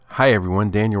Hi everyone,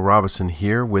 Daniel Robinson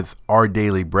here with Our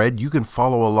Daily Bread. You can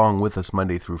follow along with us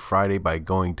Monday through Friday by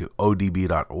going to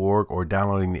odb.org or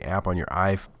downloading the app on your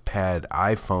iPad,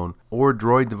 iPhone, or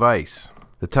Droid device.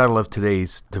 The title of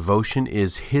today's devotion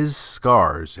is His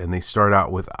Scars, and they start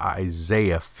out with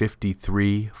Isaiah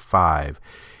 53:5.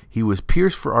 He was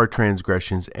pierced for our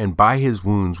transgressions, and by his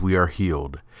wounds we are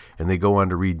healed. And they go on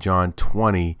to read John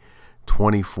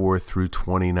 20:24 through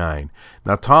 29.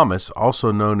 Now Thomas,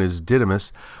 also known as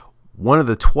Didymus, one of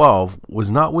the 12,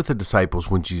 was not with the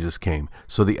disciples when Jesus came.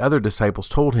 So the other disciples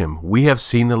told him, "We have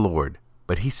seen the Lord."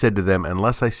 But he said to them,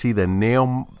 "Unless I see the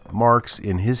nail marks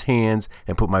in his hands,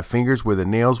 and put my fingers where the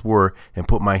nails were, and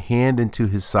put my hand into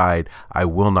his side, I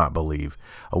will not believe."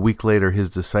 A week later,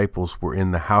 his disciples were in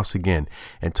the house again,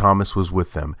 and Thomas was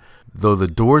with them. Though the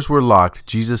doors were locked,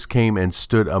 Jesus came and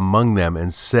stood among them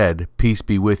and said, "Peace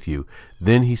be with you."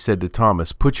 Then he said to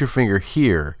Thomas, "Put your finger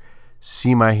here,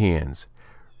 see my hands.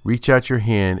 Reach out your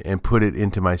hand and put it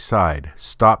into my side.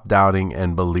 Stop doubting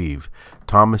and believe."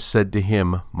 Thomas said to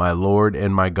him, "My Lord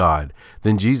and my God."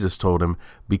 Then Jesus told him,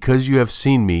 "Because you have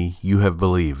seen me, you have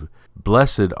believed.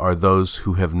 Blessed are those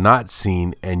who have not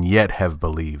seen and yet have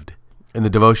believed." And the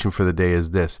devotion for the day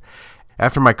is this.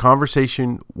 After my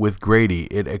conversation with Grady,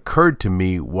 it occurred to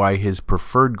me why his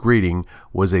preferred greeting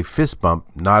was a fist bump,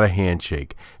 not a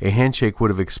handshake. A handshake would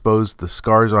have exposed the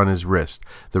scars on his wrist,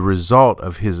 the result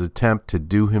of his attempt to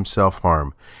do himself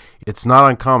harm. It's not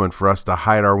uncommon for us to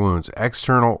hide our wounds,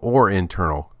 external or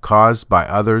internal, caused by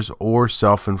others or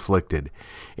self-inflicted.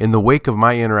 In the wake of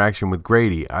my interaction with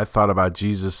Grady, I thought about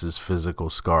Jesus' physical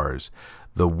scars.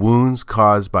 The wounds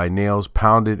caused by nails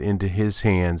pounded into his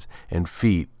hands and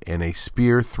feet and a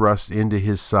spear thrust into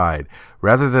his side.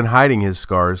 Rather than hiding his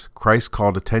scars, Christ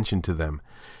called attention to them.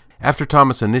 After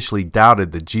Thomas initially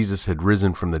doubted that Jesus had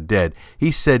risen from the dead,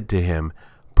 he said to him,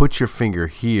 "Put your finger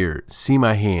here, see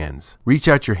my hands. Reach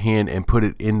out your hand and put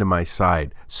it into my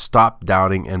side. Stop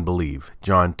doubting and believe."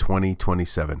 John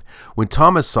 20:27. When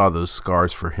Thomas saw those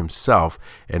scars for himself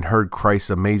and heard Christ's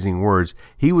amazing words,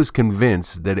 he was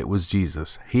convinced that it was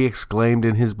Jesus. He exclaimed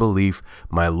in his belief,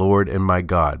 "My Lord and my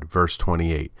God." Verse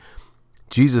 28.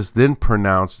 Jesus then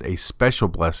pronounced a special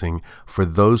blessing for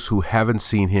those who haven't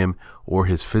seen him or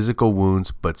his physical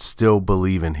wounds but still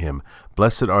believe in him.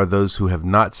 Blessed are those who have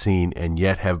not seen and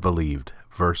yet have believed.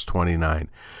 Verse 29.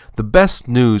 The best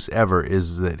news ever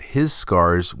is that his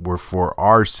scars were for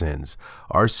our sins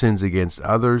against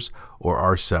others or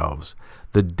ourselves.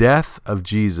 The death of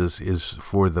Jesus is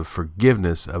for the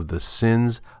forgiveness of the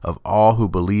sins of all who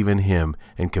believe in him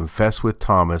and confess with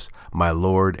Thomas, "My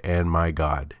Lord and my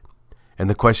God." And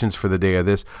the questions for the day are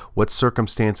this: what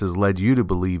circumstances led you to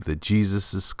believe that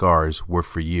Jesus' scars were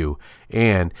for you?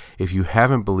 And if you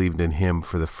haven't believed in him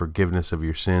for the forgiveness of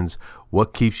your sins,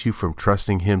 what keeps you from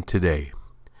trusting him today?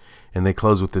 And they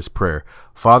close with this prayer: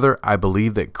 Father, I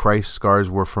believe that Christ's scars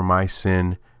were for my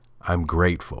sin. I'm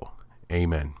grateful.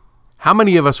 Amen. How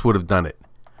many of us would have done it?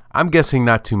 I'm guessing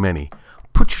not too many.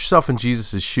 Put yourself in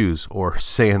Jesus' shoes, or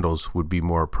sandals would be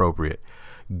more appropriate.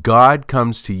 God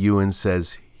comes to you and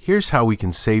says, "Here's how we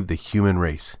can save the human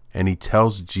race." And he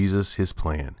tells Jesus his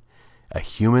plan. A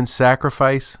human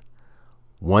sacrifice?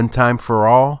 One time for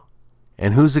all?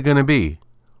 And who's it going to be?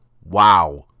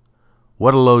 Wow.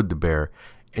 What a load to bear.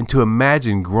 And to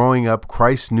imagine growing up,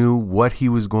 Christ knew what he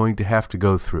was going to have to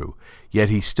go through. Yet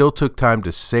he still took time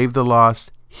to save the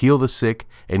lost, heal the sick,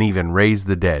 and even raise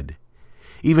the dead.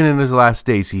 Even in his last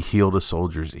days, he healed a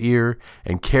soldier's ear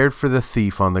and cared for the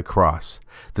thief on the cross.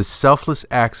 The selfless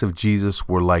acts of Jesus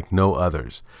were like no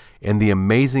others. And the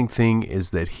amazing thing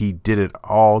is that he did it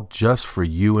all just for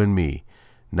you and me.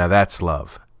 Now that's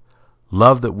love.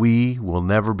 Love that we will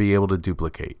never be able to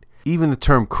duplicate. Even the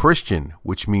term Christian,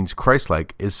 which means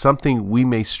Christ-like, is something we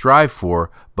may strive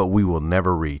for, but we will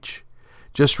never reach.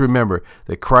 Just remember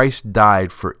that Christ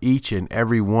died for each and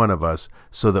every one of us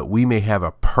so that we may have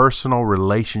a personal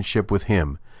relationship with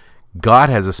him. God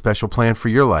has a special plan for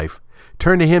your life.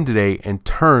 Turn to him today and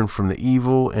turn from the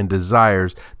evil and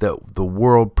desires that the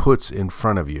world puts in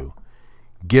front of you.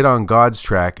 Get on God's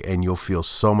track and you'll feel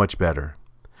so much better.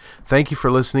 Thank you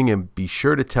for listening, and be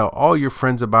sure to tell all your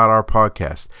friends about our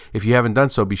podcast. If you haven't done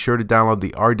so, be sure to download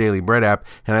the Our Daily Bread app,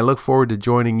 and I look forward to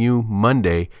joining you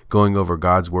Monday going over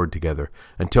God's Word together.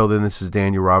 Until then, this is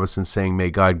Daniel Robinson saying,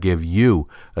 may God give you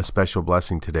a special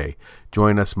blessing today.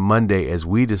 Join us Monday as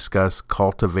we discuss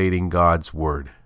cultivating God's Word.